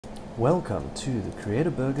Welcome to the Create a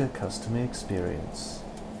Burger customer experience.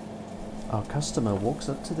 Our customer walks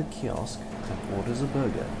up to the kiosk and orders a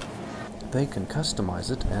burger. They can customize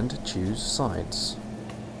it and choose sides.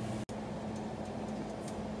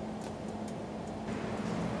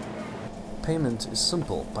 Payment is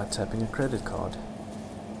simple by tapping a credit card.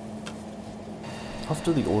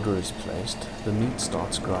 After the order is placed, the meat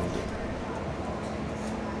starts grinding.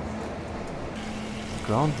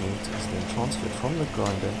 Ground meat is then transferred from the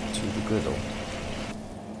grinder to the griddle.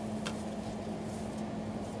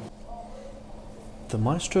 The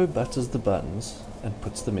maestro butters the buns and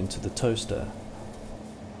puts them into the toaster.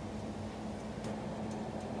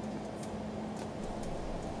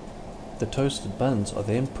 The toasted buns are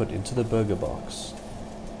then put into the burger box.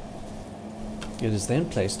 It is then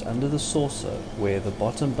placed under the saucer where the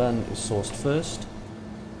bottom bun is sauced first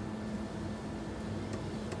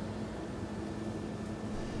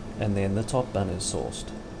and then the top bun is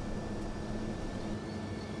sauced.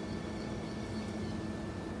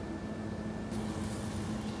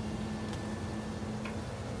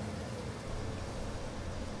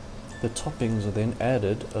 The toppings are then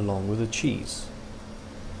added along with the cheese.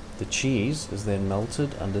 The cheese is then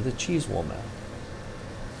melted under the cheese warmer.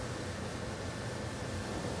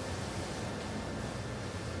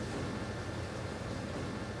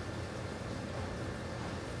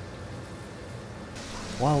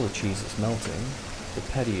 While the cheese is melting, the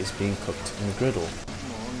patty is being cooked in the griddle.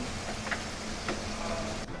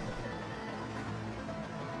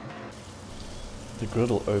 The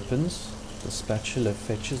griddle opens, the spatula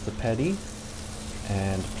fetches the patty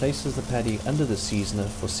and places the patty under the seasoner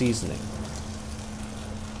for seasoning.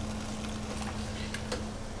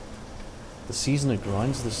 The seasoner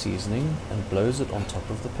grinds the seasoning and blows it on top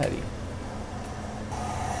of the patty.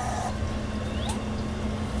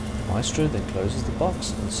 The maestro then closes the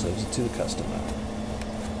box and serves it to the customer.